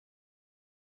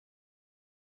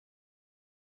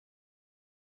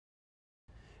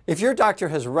If your doctor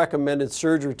has recommended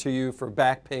surgery to you for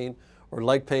back pain or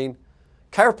leg pain,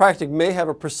 chiropractic may have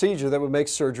a procedure that would make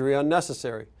surgery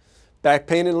unnecessary. Back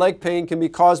pain and leg pain can be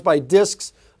caused by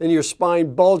discs in your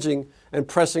spine bulging and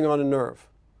pressing on a nerve.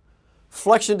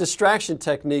 Flexion distraction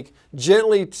technique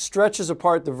gently stretches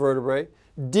apart the vertebrae,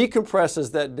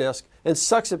 decompresses that disc, and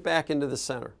sucks it back into the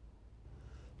center.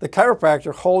 The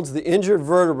chiropractor holds the injured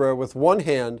vertebra with one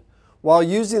hand while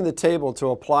using the table to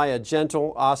apply a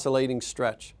gentle oscillating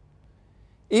stretch.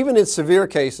 Even in severe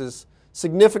cases,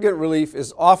 significant relief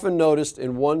is often noticed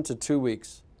in 1 to 2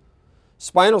 weeks.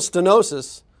 Spinal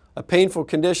stenosis, a painful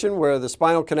condition where the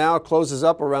spinal canal closes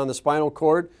up around the spinal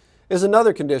cord, is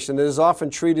another condition that is often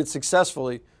treated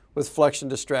successfully with flexion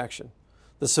distraction.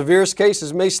 The severest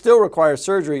cases may still require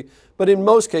surgery, but in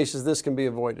most cases this can be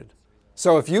avoided.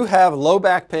 So if you have low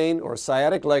back pain or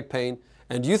sciatic leg pain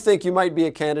and you think you might be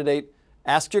a candidate,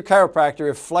 ask your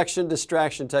chiropractor if flexion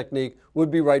distraction technique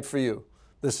would be right for you.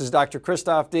 This is Dr.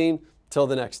 Dean. Till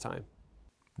the next time.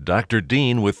 Dr.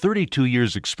 Dean, with 32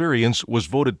 years' experience, was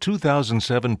voted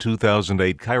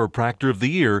 2007-2008 Chiropractor of the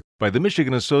Year by the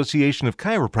Michigan Association of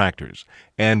Chiropractors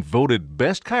and voted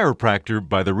Best Chiropractor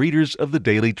by the readers of the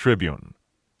Daily Tribune.